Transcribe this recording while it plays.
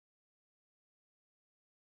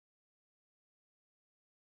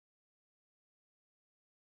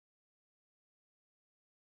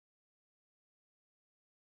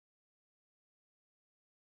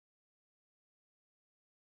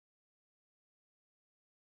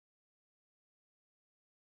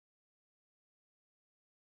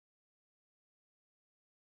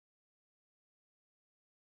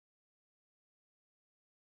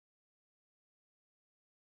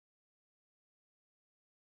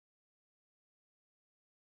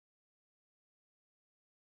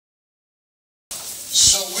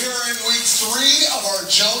3 of our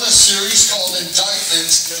Jonah series called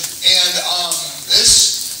Indictment, and I'll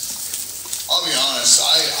be honest,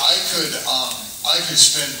 I could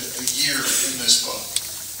spend a year in this book.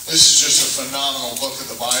 This is just a phenomenal book of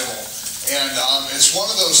the Bible, and it's one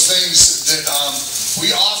of those things that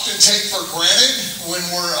we often take for granted when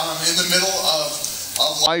we're in the middle of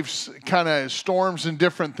life's kind of storms and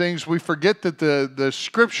different things. We forget that the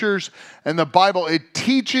scriptures and the Bible, it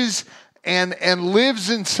teaches and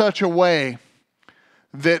lives in such a way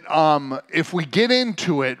that if we get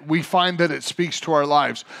into it, we find that it speaks to our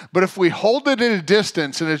lives. But if we hold it at a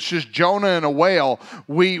distance and it's just Jonah and a whale,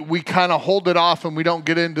 we kind of hold it off and we don't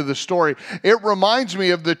get into the story. It reminds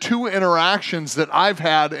me of the 2 interactions that I've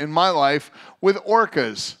had in my life with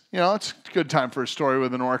orcas. You know, it's a good time for a story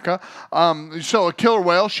with an orca. So a killer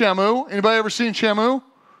whale, Shamu. Anybody ever seen Shamu?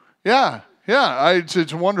 Yeah.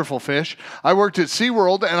 It's a wonderful fish. I worked at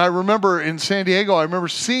SeaWorld, and I remember in San Diego, I remember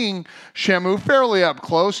seeing Shamu fairly up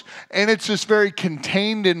close, and it's this very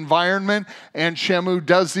contained environment, and Shamu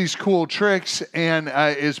does these cool tricks and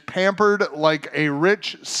is pampered like a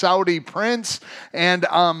rich Saudi prince, and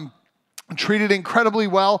treated incredibly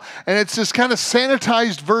well, and it's this kind of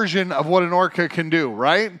sanitized version of what an orca can do,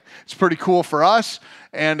 right? It's pretty cool for us,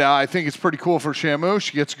 and I think it's pretty cool for Shamu.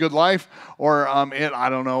 She gets a good life, or I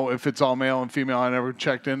don't know if it's all male and female. I never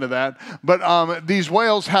checked into that, but these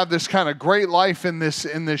whales have this kind of great life in this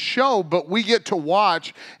show, but we get to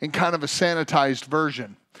watch in kind of a sanitized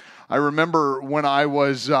version. I remember when I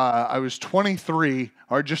was 23,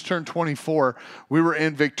 or just turned 24, we were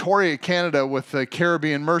in Victoria, Canada with the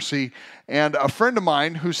Caribbean Mercy, and a friend of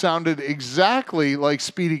mine who sounded exactly like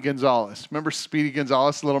Speedy Gonzales. Remember Speedy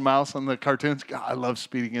Gonzales, Little Mouse on the cartoons? God, I love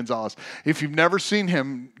Speedy Gonzales. If you've never seen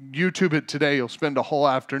him, YouTube it today. You'll spend a whole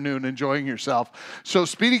afternoon enjoying yourself. So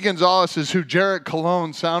Speedy Gonzales is who Jarrett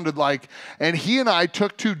Cologne sounded like, and he and I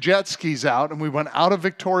took 2 jet skis out, and we went out of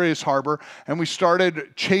Victoria's Harbor, and we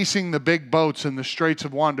started chasing the big boats in the Straits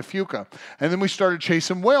of Juan de Fuca. And then we started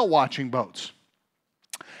chasing whale watching boats.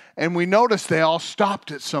 And we noticed they all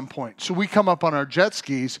stopped at some point. So we come up on our jet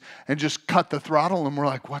skis and just cut the throttle, and we're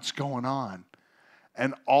like, what's going on?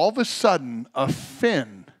 And all of a sudden, a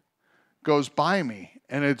fin goes by me,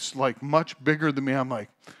 and it's like much bigger than me. I'm like,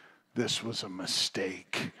 this was a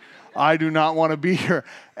mistake. I do not want to be here.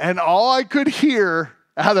 And all I could hear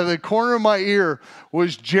out of the corner of my ear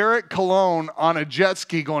was Jarrett Cologne on a jet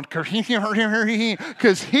ski going,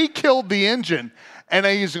 because he killed the engine. And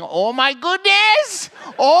he's going, oh my goodness,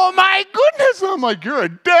 oh my goodness. And I'm like, you're a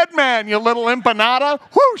dead man, you little empanada.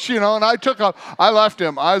 Whoosh, and I left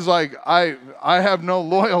him. I was like, I have no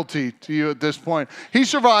loyalty to you at this point. He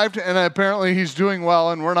survived, and apparently he's doing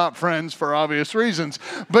well, and we're not friends for obvious reasons.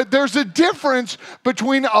 But there's a difference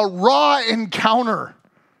between a raw encounter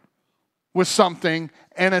with something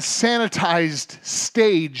and a sanitized,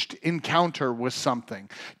 staged encounter with something.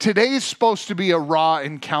 Today is supposed to be a raw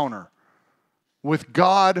encounter with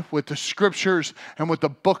God, with the scriptures, and with the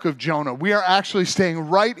book of Jonah. We are actually staying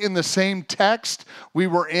right in the same text we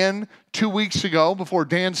were in 2 weeks ago before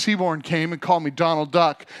Dan Seaborn came and called me Donald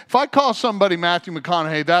Duck. If I call somebody Matthew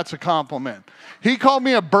McConaughey, that's a compliment. He called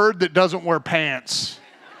me a bird that doesn't wear pants.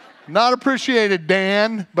 Not appreciated,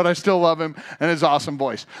 Dan, but I still love him and his awesome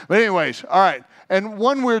voice. But anyways, all right. And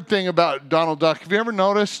one weird thing about Donald Duck, have you ever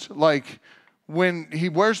noticed, like, when he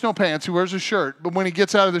wears no pants, he wears a shirt, but when he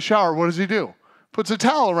gets out of the shower, what does he do? Puts a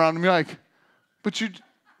towel around him. You're like, it's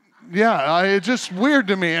just weird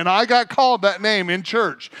to me. And I got called that name in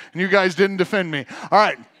church, and you guys didn't defend me. All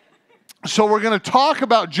right. So we're going to talk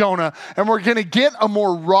about Jonah, and we're going to get a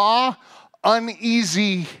more raw,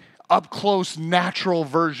 uneasy, up-close, natural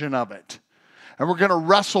version of it. And we're going to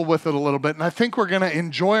wrestle with it a little bit. And I think we're going to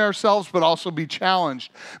enjoy ourselves, but also be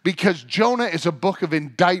challenged. Because Jonah is a book of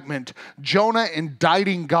indictment. Jonah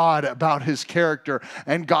indicting God about his character.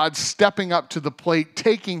 And God stepping up to the plate,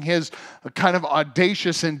 taking his kind of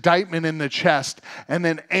audacious indictment in the chest, and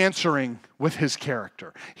then answering with his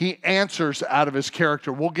character. He answers out of his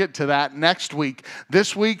character. We'll get to that next week.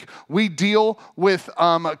 This week, we deal with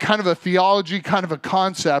kind of a theology, kind of a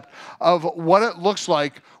concept of what it looks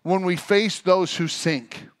like when we face those who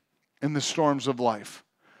sink in the storms of life.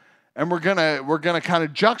 And we're gonna kind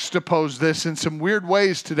of juxtapose this in some weird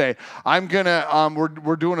ways today.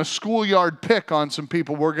 We're doing a schoolyard pick on some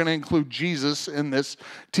people. We're gonna include Jesus in this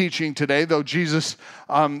teaching today, though Jesus,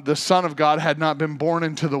 the Son of God, had not been born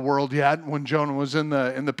into the world yet when Jonah was in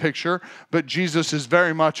the picture. But Jesus is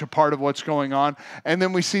very much a part of what's going on. And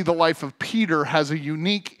then we see the life of Peter has a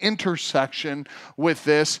unique intersection with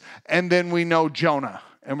this. And then we know Jonah.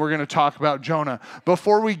 and we're going to talk about Jonah.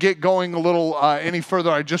 Before we get going a little any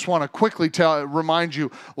further, I just want to quickly remind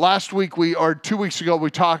you, 2 weeks ago,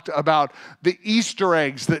 we talked about the Easter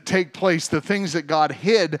eggs that take place, the things that God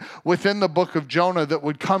hid within the book of Jonah that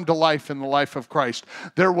would come to life in the life of Christ.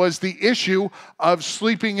 There was the issue of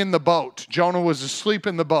sleeping in the boat. Jonah was asleep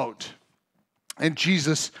in the boat, and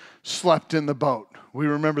Jesus slept in the boat. We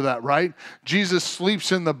remember that, right? Jesus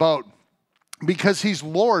sleeps in the boat because he's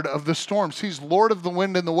Lord of the storms. He's Lord of the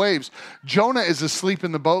wind and the waves. Jonah is asleep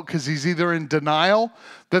in the boat because he's either in denial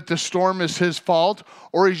that the storm is his fault,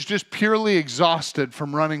 or he's just purely exhausted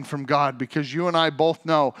from running from God. Because you and I both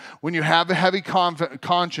know when you have a heavy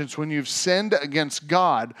conscience, when you've sinned against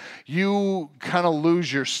God, you kind of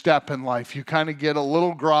lose your step in life. You kind of get a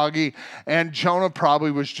little groggy, and Jonah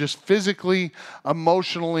probably was just physically,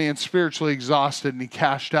 emotionally, and spiritually exhausted, and he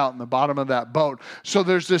cashed out in the bottom of that boat. So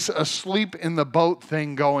there's this asleep in the boat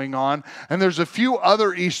thing going on, and there's a few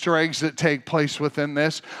other Easter eggs that take place within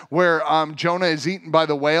this, where Jonah is eaten by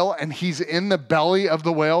the whale, and he's in the belly of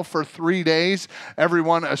the whale for 3 days.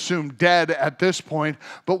 Everyone assumed dead at this point,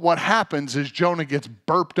 but what happens is Jonah gets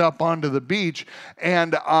burped up onto the beach,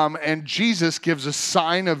 and Jesus gives a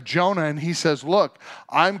sign of Jonah, and he says, look,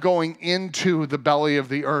 I'm going into the belly of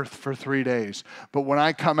the earth for 3 days, but when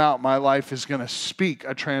I come out, my life is going to speak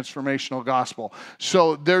a transformational gospel.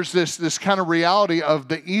 So there's this kind of reality of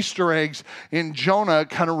the Easter eggs in Jonah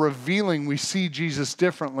kind of revealing we see Jesus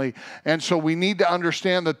differently, and so we need to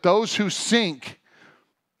understand that those who sink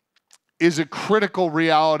is a critical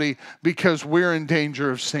reality, because we're in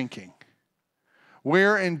danger of sinking.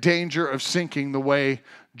 We're in danger of sinking the way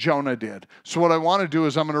Jonah did. So what I want to do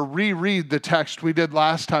is I'm going to reread the text we did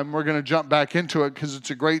last time. We're going to jump back into it because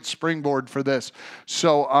it's a great springboard for this.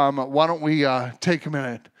 So why don't we take a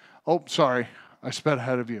minute? Oh, sorry. I sped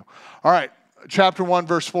ahead of you. All right. Chapter 1,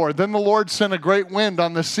 verse 4. Then the Lord sent a great wind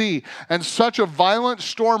on the sea, and such a violent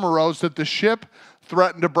storm arose that the ship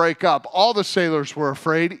threatened to break up. All the sailors were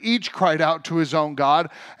afraid. Each cried out to his own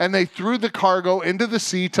God, and they threw the cargo into the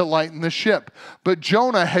sea to lighten the ship. But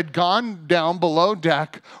Jonah had gone down below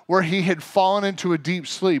deck, where he had fallen into a deep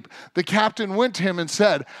sleep. The captain went to him and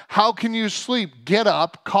said, how can you sleep? Get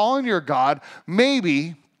up, call on your God.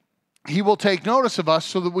 Maybe he will take notice of us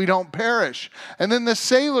so that we don't perish. And then the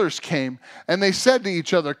sailors came, and they said to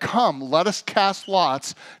each other, come, let us cast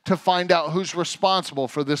lots to find out who's responsible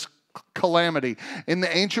for this calamity. In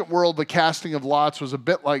the ancient world, the casting of lots was a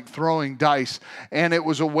bit like throwing dice, and it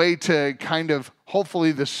was a way to kind of,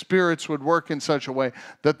 hopefully the spirits would work in such a way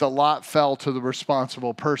that the lot fell to the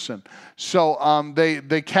responsible person. So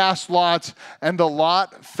they cast lots, and the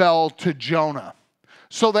lot fell to Jonah.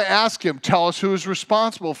 So they ask him, tell us who is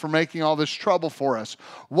responsible for making all this trouble for us.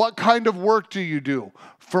 What kind of work do you do?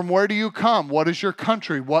 From where do you come? What is your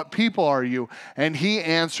country? What people are you? And he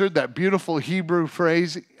answered that beautiful Hebrew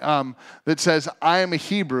phrase that says, I am a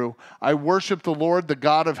Hebrew. I worship the Lord, the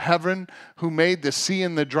God of heaven, who made the sea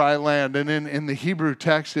and the dry land. And in the Hebrew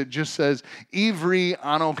text, it just says, Ivri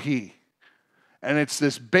Anohi. And it's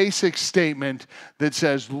this basic statement that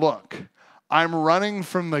says, look, I'm running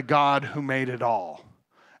from the God who made it all.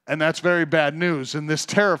 And that's very bad news. And this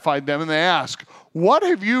terrified them. And they asked, what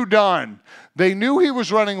have you done? They knew he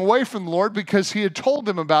was running away from the Lord because he had told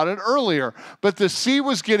them about it earlier. But the sea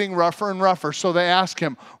was getting rougher and rougher. So they asked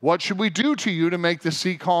him, what should we do to you to make the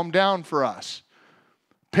sea calm down for us?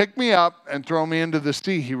 Pick me up and throw me into the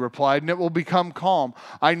sea, he replied, and it will become calm.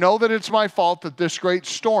 I know that it's my fault that this great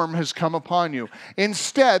storm has come upon you.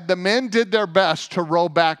 Instead, the men did their best to row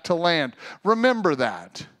back to land. Remember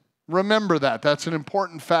that. Remember that. That's an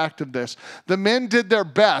important fact of this. The men did their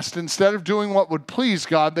best. Instead of doing what would please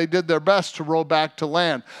God, they did their best to row back to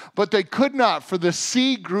land. But they could not, for the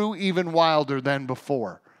sea grew even wilder than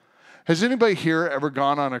before. Has anybody here ever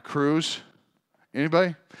gone on a cruise?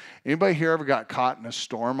 Anybody? Anybody here ever got caught in a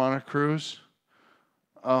storm on a cruise?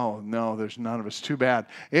 Oh, no, there's none of us. Too bad.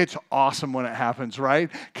 It's awesome when it happens, right?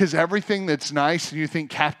 Because everything that's nice, and you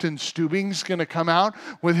think Captain Stubing's going to come out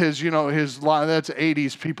with his, that's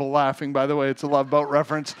 80s people laughing, by the way. It's a Love Boat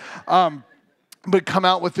reference. But come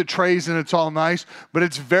out with the trays and it's all nice. But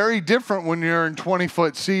it's very different when you're in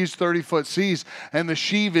 20-foot seas, 30-foot seas, and the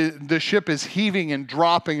ship is heaving and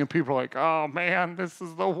dropping, and people are like, oh, man, this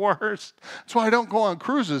is the worst. That's why I don't go on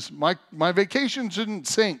cruises. My vacations didn't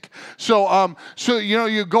sink. So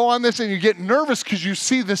you go on this and you get nervous because you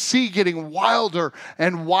see the sea getting wilder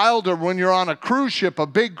and wilder when you're on a cruise ship, a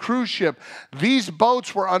big cruise ship. These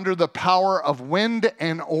boats were under the power of wind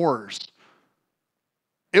and oars.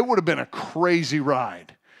 It would have been a crazy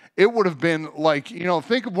ride. It would have been like,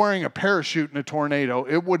 think of wearing a parachute in a tornado.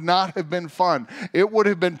 It would not have been fun. It would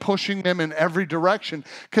have been pushing them in every direction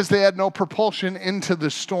because they had no propulsion into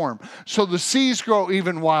the storm. So the seas grow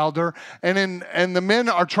even wilder, and the men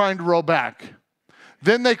are trying to row back.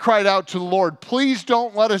 Then they cried out to the Lord, "Please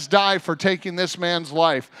don't let us die for taking this man's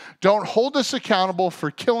life. Don't hold us accountable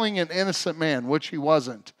for killing an innocent man," which he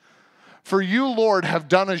wasn't. "For you, Lord, have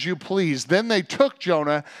done as you please." Then they took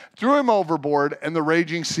Jonah, threw him overboard, and the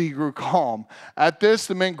raging sea grew calm. At this,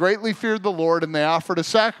 the men greatly feared the Lord, and they offered a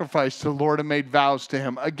sacrifice to the Lord and made vows to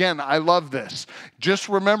him. Again, I love this. Just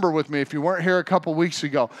remember with me, if you weren't here a couple weeks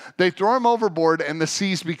ago, they throw him overboard, and the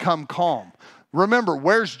seas become calm. Remember,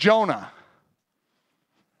 where's Jonah?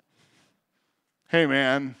 Hey,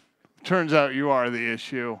 man, turns out you are the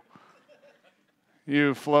issue.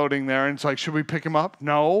 You floating there, and it's like, should we pick him up?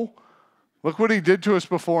 No. Look what he did to us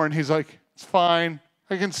before. And he's like, it's fine.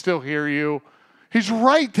 I can still hear you. He's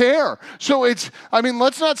right there. So let's not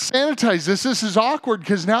sanitize this. This is awkward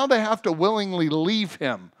because now they have to willingly leave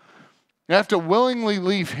him. They have to willingly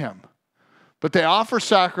leave him. But they offer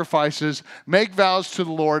sacrifices, make vows to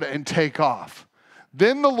the Lord, and take off.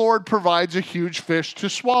 Then the Lord provides a huge fish to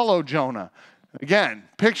swallow Jonah. Again,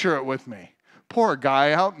 picture it with me. Poor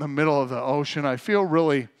guy out in the middle of the ocean. I feel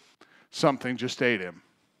really something just ate him.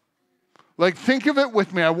 Like, think of it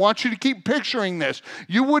with me. I want you to keep picturing this.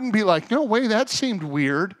 You wouldn't be like, no way, that seemed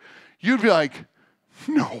weird. You'd be like,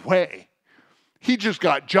 no way. He just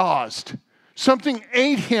got jawsed. Something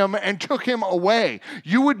ate him and took him away.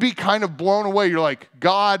 You would be kind of blown away. You're like,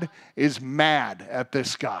 God is mad at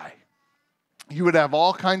this guy. You would have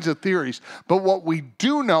all kinds of theories. But what we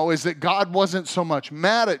do know is that God wasn't so much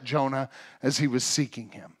mad at Jonah as he was seeking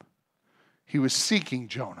him. He was seeking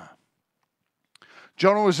Jonah.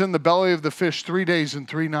 Jonah was in the belly of the fish 3 days and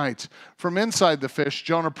 3 nights. From inside the fish,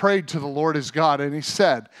 Jonah prayed to the Lord his God, and he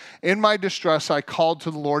said, "In my distress I called to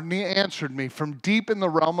the Lord, and he answered me. From deep in the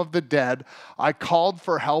realm of the dead I called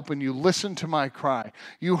for help, and you listened to my cry.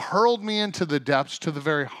 You hurled me into the depths, to the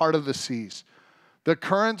very heart of the seas. The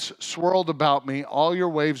currents swirled about me, all your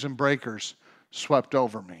waves and breakers swept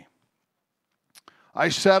over me. I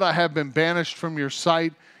said, I have been banished from your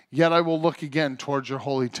sight, yet I will look again towards your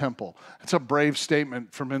holy temple." It's a brave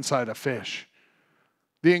statement from inside a fish.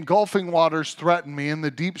 "The engulfing waters threatened me, and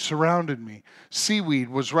the deep surrounded me. Seaweed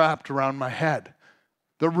was wrapped around my head.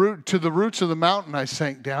 To the roots of the mountain I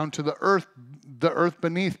sank down, to the earth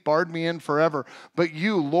beneath barred me in forever. But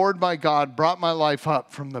you, Lord my God, brought my life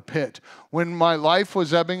up from the pit. When my life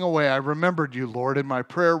was ebbing away, I remembered you, Lord, and my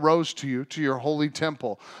prayer rose to you, to your holy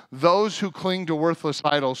temple. Those who cling to worthless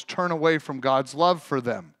idols turn away from God's love for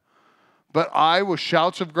them. But I, with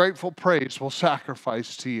shouts of grateful praise, will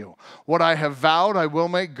sacrifice to you. What I have vowed, I will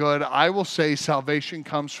make good. I will say, salvation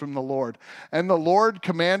comes from the Lord." And the Lord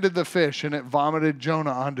commanded the fish, and it vomited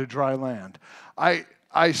Jonah onto dry land.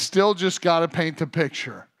 I still just got to paint the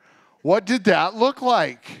picture. What did that look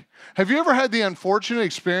like? Have you ever had the unfortunate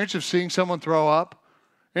experience of seeing someone throw up?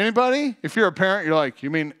 Anybody? If you're a parent, you're like, you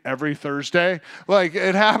mean every Thursday? Like,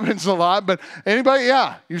 it happens a lot, but anybody?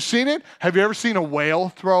 Yeah, you've seen it? Have you ever seen a whale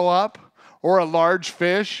throw up? Or a large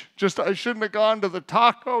fish? Just, I shouldn't have gone to the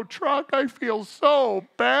taco truck. I feel so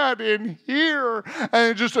bad in here.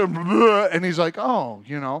 And and he's like, oh,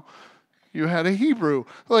 you had a Hebrew.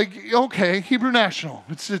 Like, okay, Hebrew National.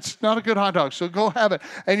 It's not a good hot dog, so go have it.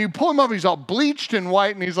 And you pull him up, he's all bleached and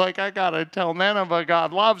white, and he's like, I got to tell Nineveh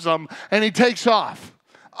God loves them. And he takes off.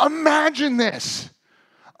 Imagine this.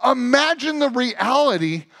 Imagine the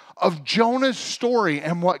reality of Jonah's story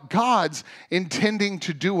and what God's intending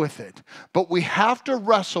to do with it. But we have to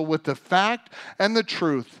wrestle with the fact and the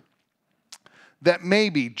truth that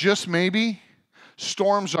maybe, just maybe,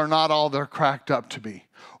 storms are not all they're cracked up to be.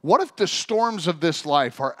 What if the storms of this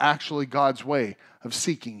life are actually God's way of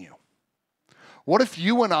seeking you? What if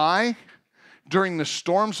you and I, during the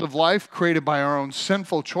storms of life created by our own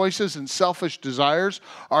sinful choices and selfish desires,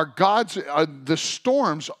 the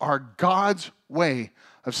storms are God's way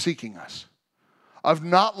of seeking us, of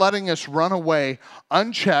not letting us run away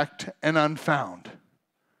unchecked and unfound?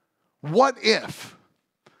 What if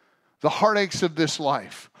the heartaches of this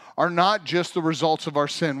life are not just the results of our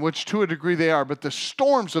sin, which to a degree they are, but the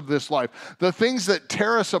storms of this life, the things that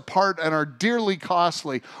tear us apart and are dearly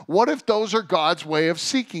costly, what if those are God's way of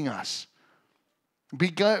seeking us?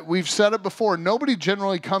 We've said it before, nobody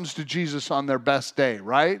generally comes to Jesus on their best day,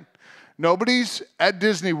 right? Nobody's at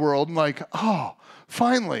Disney World and like, oh,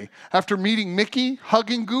 finally, after meeting Mickey,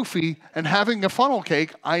 hugging Goofy, and having a funnel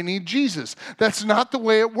cake, I need Jesus. That's not the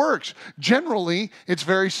way it works. Generally, it's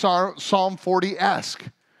very Psalm 40-esque.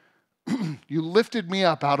 You lifted me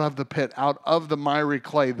up out of the pit, out of the miry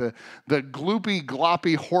clay, the gloopy,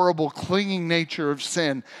 gloppy, horrible, clinging nature of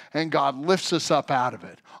sin, and God lifts us up out of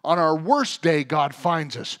it. On our worst day, God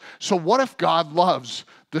finds us. So what if God loves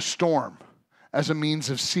the storm as a means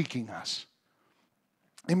of seeking us?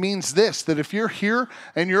 It means this, that if you're here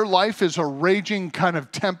and your life is a raging kind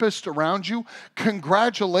of tempest around you,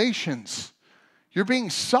 congratulations. You're being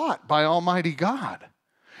sought by Almighty God.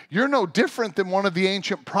 You're no different than one of the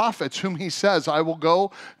ancient prophets whom he says, I will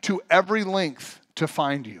go to every length to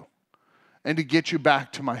find you and to get you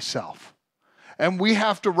back to myself. And we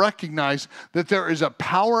have to recognize that there is a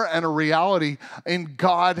power and a reality in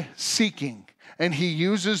God seeking, and he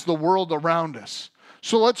uses the world around us.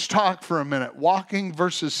 So let's talk for a minute, walking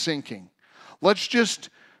versus sinking. Let's just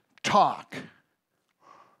talk.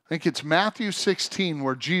 I think it's Matthew 16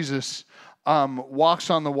 where Jesus walks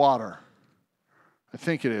on the water. I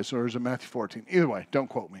think it is, or is it Matthew 14? Either way, don't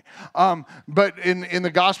quote me. But in the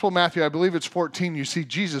Gospel of Matthew, I believe it's 14, you see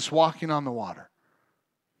Jesus walking on the water.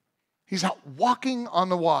 He's out walking on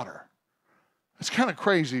the water. It's kind of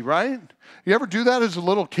crazy, right? You ever do that as a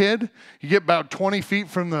little kid? You get about 20 feet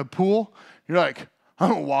from the pool. You're like, I'm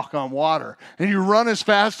going to walk on water. And you run as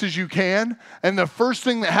fast as you can. And the first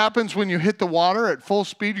thing that happens when you hit the water at full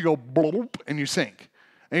speed, you go bloop, and you sink.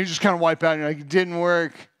 And you just kind of wipe out, and you're like, it didn't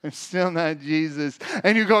work. I'm still not Jesus.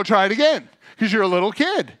 And you go try it again because you're a little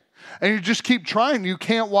kid. And you just keep trying. You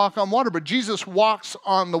can't walk on water. But Jesus walks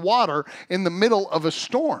on the water in the middle of a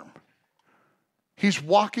storm. He's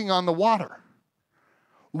walking on the water.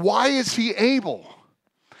 Why is he able?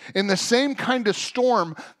 In the same kind of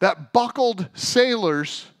storm that buckled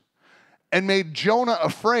sailors and made Jonah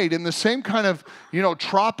afraid, in the same kind of,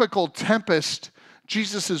 tropical tempest,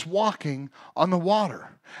 Jesus is walking on the water.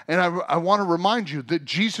 And I want to remind you that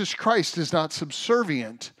Jesus Christ is not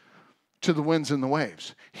subservient to the winds and the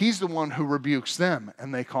waves. He's the one who rebukes them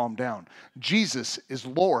and they calm down. Jesus is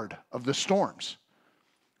Lord of the storms,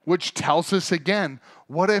 which tells us again,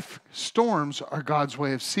 what if storms are God's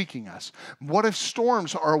way of seeking us? What if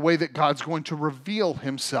storms are a way that God's going to reveal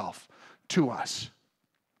himself to us?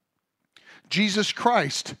 Jesus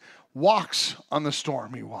Christ walks on the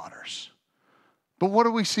stormy waters. But what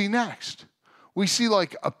do we see next? We see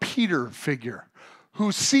like a Peter figure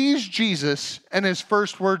who sees Jesus and his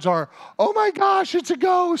first words are, oh my gosh, it's a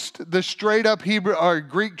ghost. The straight up Hebrew or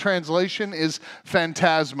Greek translation is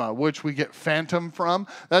phantasma, which we get phantom from.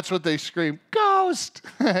 That's what they scream, ghost.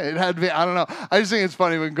 It had to be, I don't know. I just think it's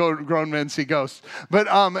funny when grown men see ghosts. But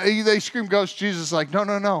they scream ghost. Jesus is like,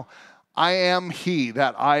 no. I am he,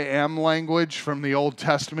 that I am language from the Old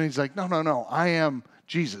Testament. He's like, no, I am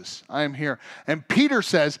Jesus, I am here. And Peter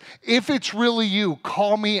says, if it's really you,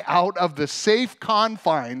 call me out of the safe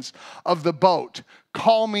confines of the boat.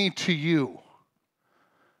 Call me to you.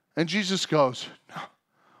 And Jesus goes,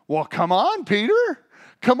 well, come on, Peter.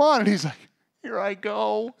 Come on. And he's like, here I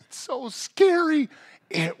go. It's so scary.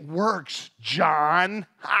 It works, John.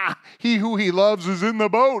 He who he loves is in the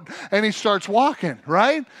boat. And he starts walking,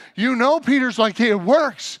 right? Peter's like, hey, it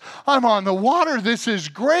works. I'm on the water. This is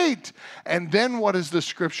great. And then what does the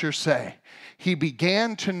scripture say? He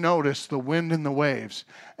began to notice the wind and the waves.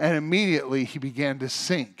 And immediately he began to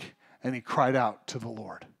sink. And he cried out to the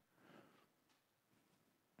Lord.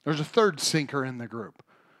 There's a third sinker in the group.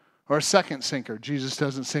 Or a second sinker. Jesus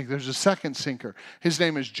doesn't sink. There's a second sinker. His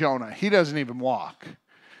name is Jonah. He doesn't even walk.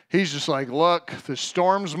 He's just like, look, the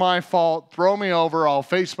storm's my fault. Throw me over. I'll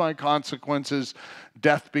face my consequences.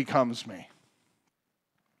 Death becomes me.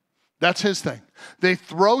 That's his thing. They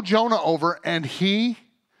throw Jonah over, and he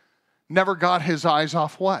never got his eyes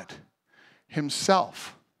off what?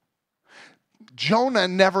 Himself. Jonah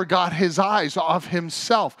never got his eyes off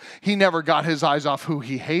himself. He never got his eyes off who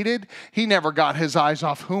he hated. He never got his eyes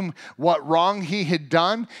off what wrong he had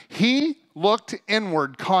done. He looked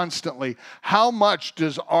inward constantly. How much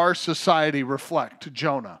does our society reflect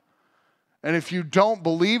Jonah? And if you don't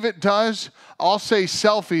believe it does, I'll say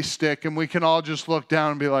selfie stick, and we can all just look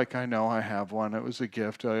down and be like, I know I have one. It was a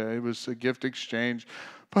gift. It was a gift exchange,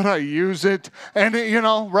 but I use it. And,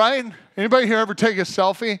 right? Anybody here ever take a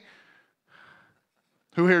selfie?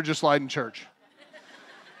 Who here just lied in church?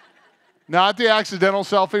 Not the accidental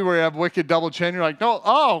selfie where you have wicked double chin. You're like, no,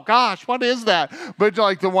 oh gosh, what is that? But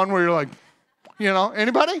like the one where you're like,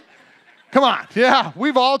 anybody? Come on. Yeah,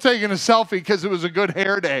 we've all taken a selfie because it was a good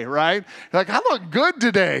hair day, right? You're like, I look good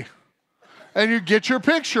today. And you get your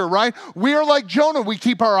picture, right? We are like Jonah. We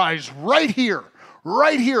keep our eyes right here,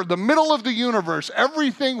 the middle of the universe.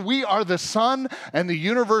 Everything, we are the sun, and the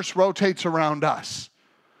universe rotates around us.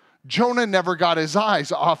 Jonah never got his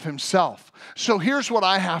eyes off himself. So here's what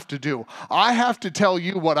I have to do. I have to tell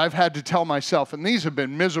you what I've had to tell myself. And these have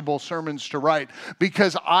been miserable sermons to write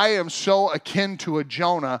because I am so akin to a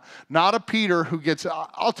Jonah, not a Peter who gets,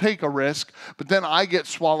 I'll take a risk, but then I get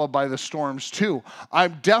swallowed by the storms too.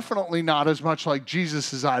 I'm definitely not as much like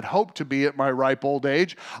Jesus as I'd hope to be at my ripe old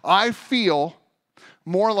age. I feel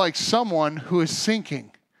more like someone who is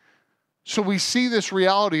sinking. So we see this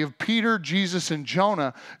reality of Peter, Jesus, and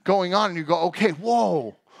Jonah going on, and you go, okay,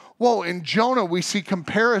 whoa. In Jonah, we see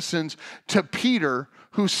comparisons to Peter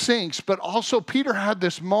who sinks, but also Peter had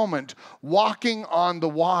this moment walking on the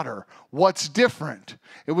water. What's different?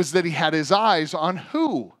 It was that he had his eyes on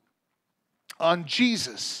who? On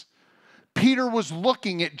Jesus. Peter was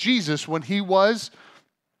looking at Jesus when he was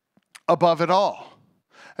above it all.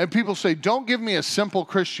 And people say, don't give me a simple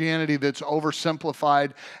Christianity that's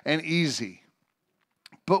oversimplified and easy.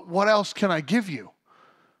 But what else can I give you?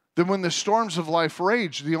 That when the storms of life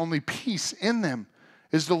rage, the only peace in them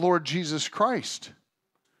is the Lord Jesus Christ.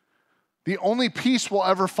 The only peace we'll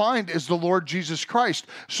ever find is the Lord Jesus Christ.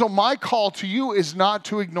 So my call to you is not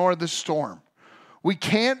to ignore the storm. We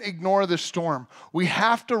can't ignore the storm. We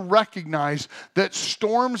have to recognize that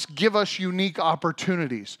storms give us unique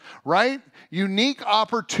opportunities, right? Unique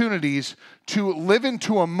opportunities to live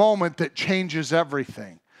into a moment that changes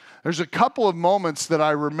everything. There's a couple of moments that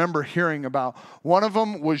I remember hearing about. One of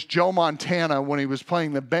them was Joe Montana when he was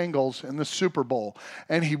playing the Bengals in the Super Bowl.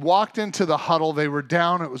 And he walked into the huddle. They were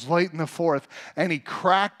down. It was late in the fourth. And he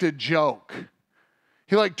cracked a joke.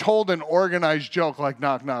 He told an organized joke like,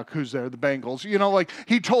 knock, knock, who's there? The Bengals.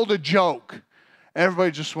 He told a joke.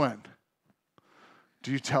 Everybody just went,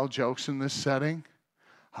 do you tell jokes in this setting?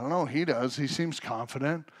 I don't know. He does. He seems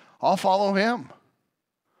confident. I'll follow him.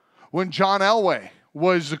 When John Elway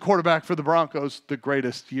was the quarterback for the Broncos, the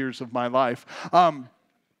greatest years of my life,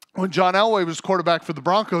 when John Elway was quarterback for the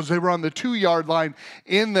Broncos, they were on the 2-yard line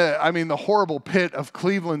in the horrible pit of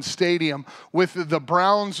Cleveland Stadium with the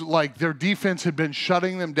Browns, their defense had been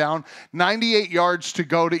shutting them down, 98 yards to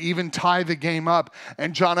go to even tie the game up.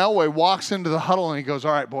 And John Elway walks into the huddle and he goes,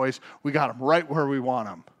 all right, boys, we got them right where we want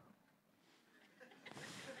them.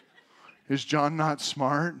 Is John not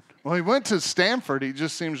smart? Well, he went to Stanford. He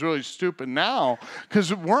just seems really stupid now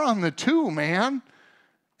because we're on the 2, man.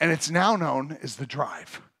 And it's now known as the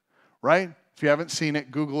drive. Right? If you haven't seen it,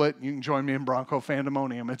 Google it. You can join me in Bronco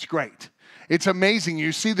Fandemonium. It's great. It's amazing.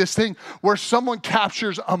 You see this thing where someone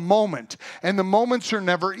captures a moment, and the moments are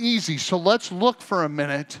never easy. So let's look for a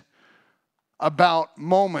minute about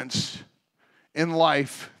moments in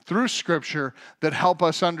life through Scripture that help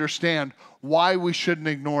us understand why we shouldn't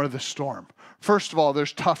ignore the storm. First of all,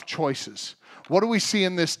 there's tough choices. What do we see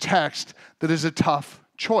in this text that is a tough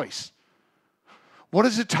choice? What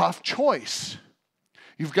is a tough choice?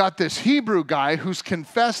 You've got this Hebrew guy who's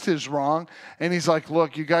confessed his wrong, and he's like,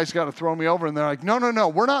 look, you guys got to throw me over. And they're like, no,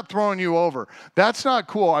 we're not throwing you over. That's not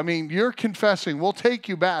cool. I mean, you're confessing. We'll take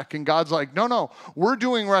you back. And God's like, no, we're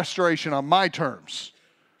doing restoration on my terms.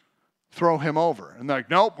 Throw him over. And they're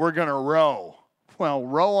like, nope, we're going to row. Well,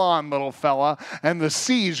 row on, little fella. And the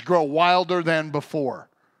seas grow wilder than before.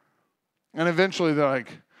 And eventually they're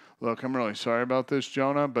like, look, I'm really sorry about this,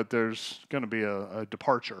 Jonah, but there's going to be a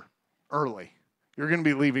departure early. You're going to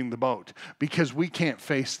be leaving the boat because we can't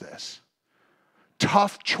face this.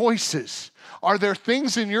 Tough choices. Are there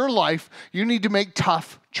things in your life you need to make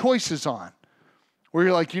tough choices on? Where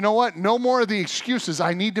you're like, you know what? No more of the excuses.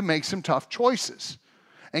 I need to make some tough choices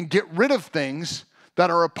and get rid of things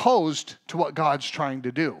that are opposed to what God's trying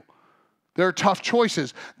to do. There are tough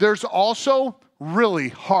choices. There's also really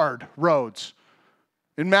hard roads.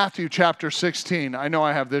 In Matthew chapter 16, I know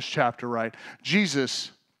I have this chapter right,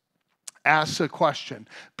 Jesus asks a question.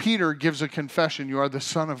 Peter gives a confession. You are the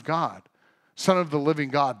Son of God, Son of the living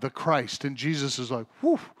God, the Christ. And Jesus is like,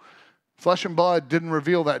 whew, flesh and blood didn't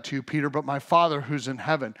reveal that to you, Peter, but my Father who's in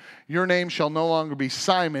heaven. Your name shall no longer be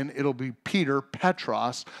Simon. It'll be Peter,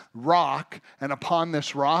 Petros, rock. And upon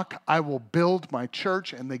this rock, I will build my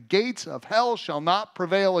church, and the gates of hell shall not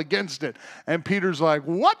prevail against it. And Peter's like,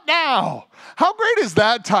 what now? How great is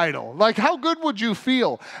that title? How good would you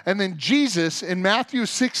feel? And then Jesus, in Matthew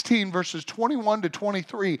 16, verses 21 to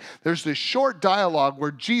 23, there's this short dialogue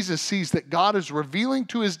where Jesus sees that God is revealing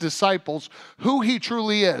to his disciples who he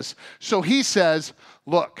truly is. So he says,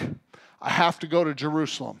 look, I have to go to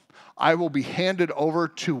Jerusalem. I will be handed over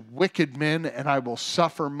to wicked men, and I will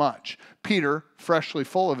suffer much. Peter, freshly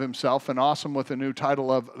full of himself and awesome with a new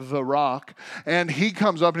title of The Rock, and he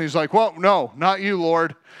comes up and he's like, well, no, not you,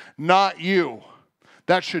 Lord, not you.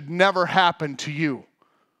 That should never happen to you.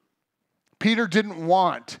 Peter didn't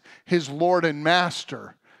want his Lord and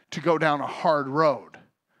Master to go down a hard road.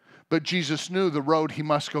 But Jesus knew the road he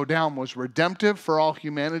must go down was redemptive for all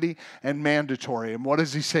humanity and mandatory. And what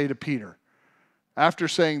does he say to Peter? After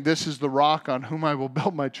saying, "This is the rock on whom I will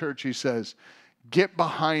build my church," he says, "Get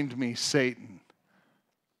behind me, Satan."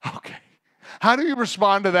 Okay. How do you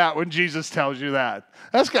respond to that when Jesus tells you that?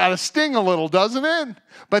 That's got to sting a little, doesn't it?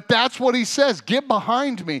 But that's what he says, get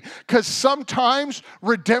behind me. Because sometimes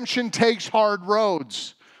redemption takes hard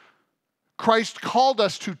roads. Christ called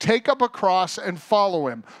us to take up a cross and follow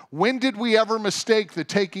him. When did we ever mistake the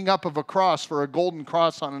taking up of a cross for a golden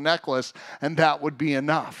cross on a necklace and that would be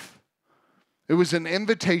enough? It was an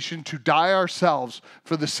invitation to die ourselves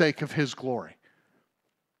for the sake of his glory.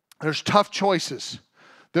 There's tough choices.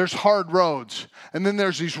 There's hard roads. And then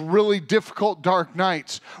there's these really difficult dark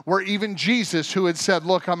nights where even Jesus, who had said,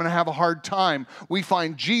 "Look, I'm going to have a hard time," we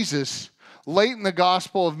find Jesus late in the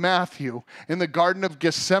Gospel of Matthew in the Garden of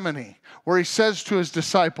Gethsemane, where he says to his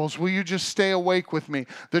disciples, "Will you just stay awake with me?"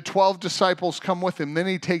 The 12 disciples come with him. Then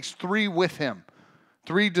he takes 3 with him,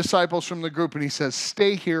 3 disciples from the group, and he says,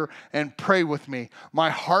 "Stay here and pray with me. My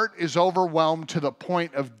heart is overwhelmed to the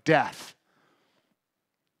point of death."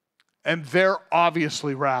 And they're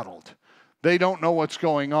obviously rattled. They don't know what's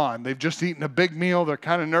going on. They've just eaten a big meal. They're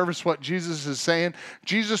kind of nervous what Jesus is saying.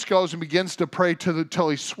 Jesus goes and begins to pray till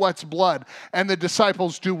he sweats blood. And the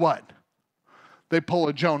disciples do what? They pull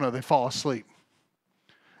a Jonah. They fall asleep.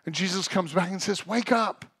 And Jesus comes back and says, "Wake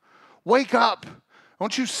up. Wake up.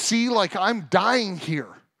 Don't you see, like, I'm dying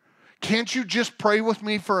here? Can't you just pray with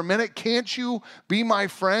me for a minute? Can't you be my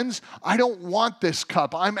friends? I don't want this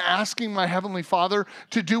cup. I'm asking my Heavenly Father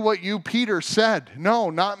to do what you, Peter, said. No,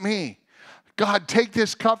 not me. God, take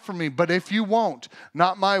this cup from me, but if you won't,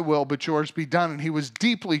 not my will, but yours be done." And he was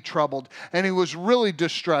deeply troubled, and he was really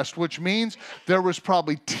distressed, which means there was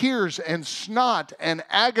probably tears and snot and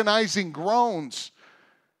agonizing groans.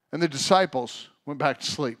 And the disciples went back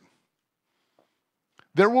to sleep.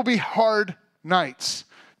 There will be hard nights,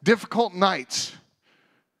 difficult nights,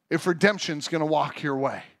 if redemption's going to walk your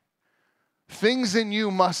way. Things in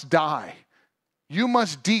you must die. You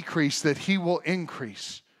must decrease that he will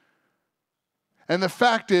increase. And the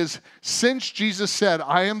fact is, since Jesus said,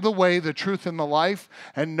 "I am the way, the truth, and the life,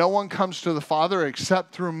 and no one comes to the Father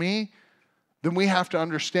except through me," then we have to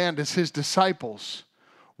understand as his disciples,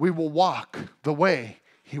 we will walk the way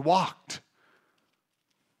he walked.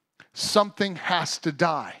 Something has to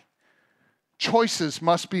die. Choices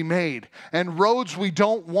must be made, and roads we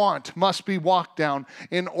don't want must be walked down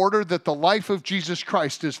in order that the life of Jesus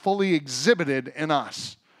Christ is fully exhibited in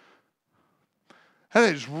us.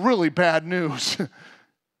 That is really bad news.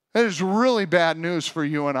 That is really bad news for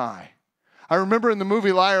you and I. I remember in the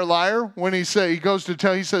movie Liar, Liar, when he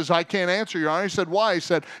says, "I can't answer, Your Honor." He said, "Why?" He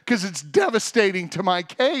said, "Because it's devastating to my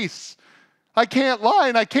case. I can't lie,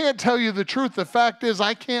 and I can't tell you the truth. The fact is,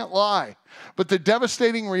 I can't lie." But the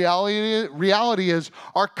devastating reality is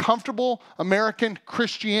our comfortable American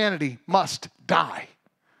Christianity must die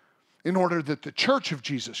in order that the church of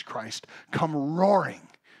Jesus Christ come roaring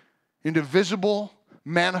into visible,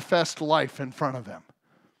 manifest life in front of them.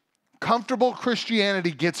 Comfortable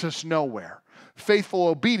Christianity gets us nowhere. Faithful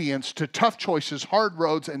obedience to tough choices, hard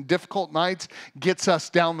roads, and difficult nights gets us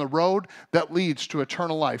down the road that leads to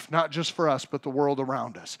eternal life, not just for us, but the world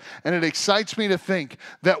around us. And it excites me to think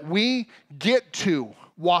that we get to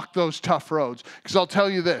walk those tough roads. Because I'll tell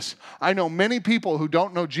you this, I know many people who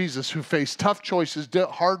don't know Jesus who face tough choices,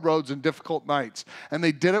 hard roads, and difficult nights, and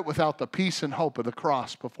they did it without the peace and hope of the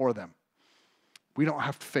cross before them. We don't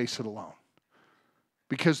have to face it alone.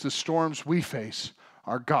 Because the storms we face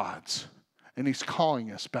are God's. And he's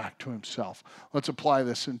calling us back to himself. Let's apply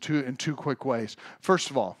this in two quick ways. First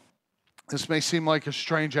of all, this may seem like a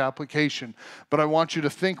strange application, but I want you to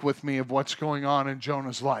think with me of what's going on in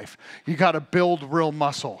Jonah's life. You got to build real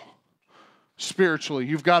muscle. Spiritually,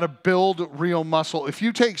 you've got to build real muscle. If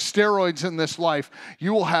you take steroids in this life,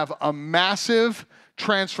 you will have a massive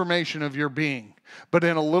transformation of your being. But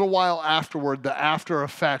in a little while afterward, the after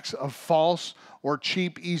effects of false or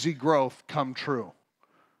cheap, easy growth come true.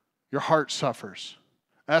 Your heart suffers.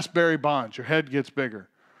 Ask Barry Bonds. Your head gets bigger.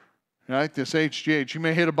 You like this HGH. You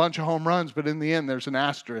may hit a bunch of home runs, but in the end, there's an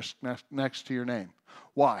asterisk next to your name.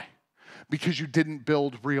 Why? Because you didn't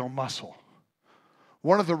build real muscle.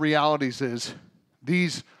 One of the realities is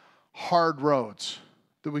these hard roads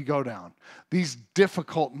that we go down, these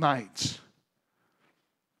difficult nights,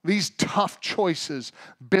 these tough choices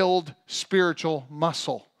build spiritual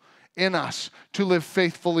muscle. in us to live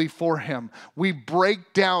faithfully for him. We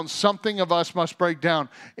break down. Something of us must break down.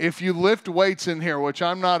 If you lift weights in here, which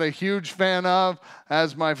I'm not a huge fan of,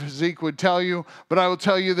 as my physique would tell you, but I will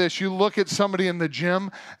tell you this. You look at somebody in the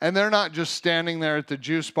gym, and they're not just standing there at the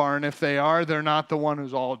juice bar, and if they are, they're not the one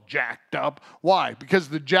who's all jacked up. Why? Because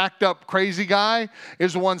the jacked up crazy guy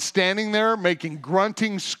is the one standing there making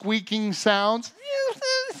grunting, squeaking sounds.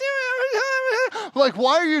 Like,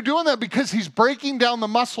 why are you doing that? Because he's breaking down the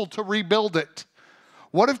muscle to rebuild it.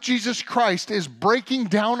 What if Jesus Christ is breaking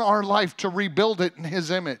down our life to rebuild it in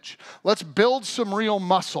his image? Let's build some real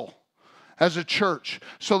muscle as a church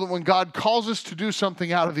so that when God calls us to do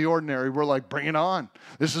something out of the ordinary, we're like, bring it on.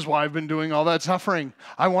 This is why I've been doing all that suffering.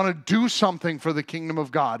 I want to do something for the kingdom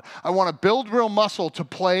of God. I want to build real muscle to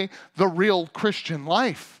play the real Christian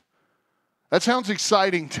life. That sounds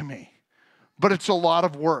exciting to me, but it's a lot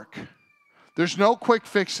of work. There's no quick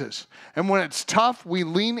fixes. And when it's tough, we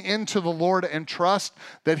lean into the Lord and trust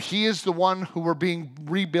that he is the one who we're being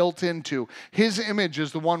rebuilt into. His image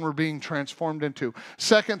is the one we're being transformed into.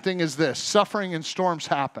 Second thing is this: suffering and storms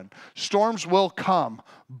happen. Storms will come,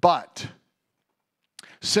 but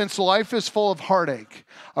since life is full of heartache,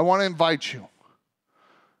 I want to invite you,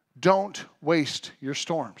 don't waste your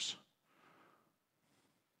storms.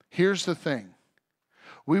 Here's the thing.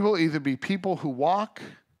 We will either be people who walk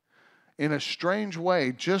in a strange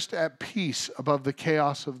way, just at peace above the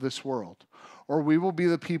chaos of this world, or we will be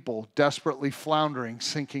the people desperately floundering,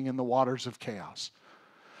 sinking in the waters of chaos.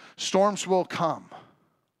 Storms will come,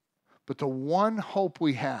 but the one hope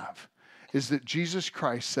we have is that Jesus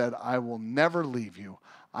Christ said, I will never leave you.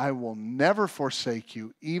 I will never forsake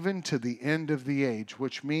you, even to the end of the age,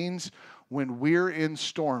 which means when we're in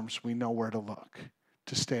storms, we know where to look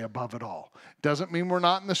to stay above it all. Doesn't mean we're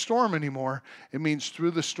not in the storm anymore. It means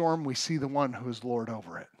through the storm, we see the one who is Lord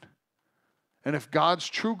over it. And if God's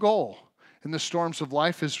true goal in the storms of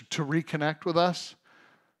life is to reconnect with us,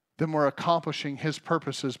 then we're accomplishing his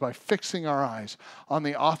purposes by fixing our eyes on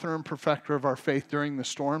the author and perfecter of our faith during the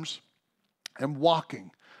storms and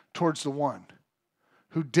walking towards the one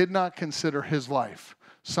who did not consider his life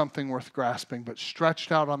something worth grasping, but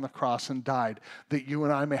stretched out on the cross and died that you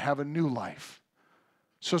and I may have a new life.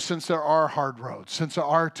 So since there are hard roads, since there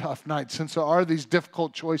are tough nights, since there are these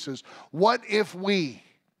difficult choices, what if we,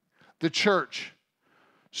 the church,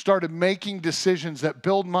 started making decisions that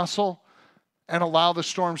build muscle and allow the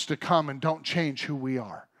storms to come and don't change who we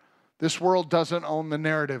are? This world doesn't own the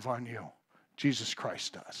narrative on you. Jesus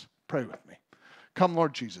Christ does. Pray with me. Come,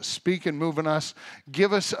 Lord Jesus, speak and move in us.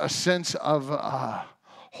 Give us a sense of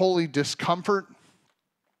holy discomfort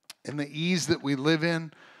in the ease that we live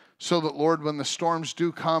in, so that, Lord, when the storms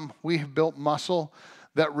do come, we have built muscle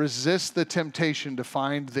that resists the temptation to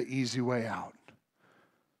find the easy way out.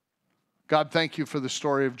 God, thank you for the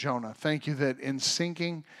story of Jonah. Thank you that in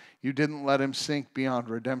sinking, you didn't let him sink beyond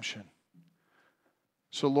redemption.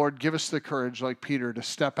 So, Lord, give us the courage, like Peter, to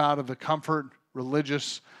step out of the comfort,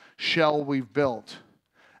 religious shell we've built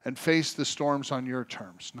and face the storms on your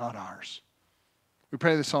terms, not ours. We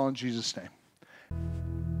pray this all in Jesus' name.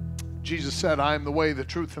 Jesus said, I am the way, the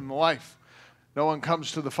truth, and the life. No one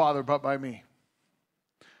comes to the Father but by me.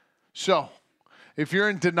 So, if you're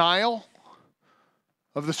in denial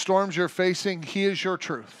of the storms you're facing, he is your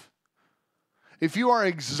truth. If you are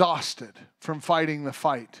exhausted from fighting the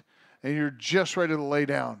fight and you're just ready to lay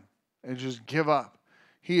down and just give up,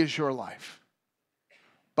 he is your life.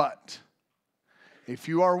 But if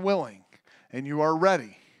you are willing and you are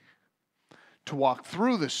ready to walk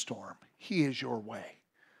through the storm, he is your way.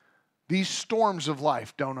 These storms of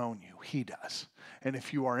life don't own you. He does. And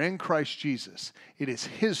if you are in Christ Jesus, it is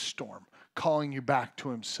his storm calling you back to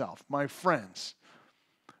himself. My friends,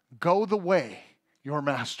 go the way your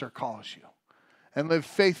master calls you and live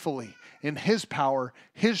faithfully in his power,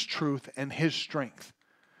 his truth, and his strength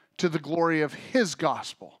to the glory of his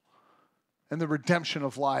gospel and the redemption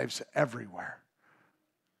of lives everywhere.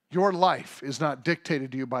 Your life is not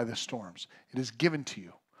dictated to you by the storms. It is given to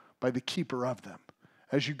you by the keeper of them.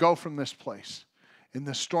 As you go from this place, in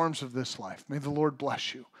the storms of this life, may the Lord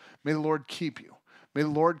bless you. May the Lord keep you. May the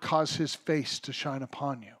Lord cause his face to shine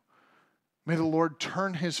upon you. May the Lord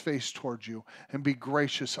turn his face towards you and be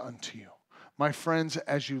gracious unto you. My friends,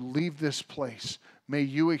 as you leave this place, may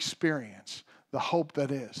you experience the hope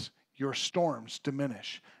that is your storms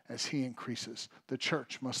diminish as he increases. The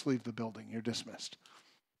church must leave the building. You're dismissed.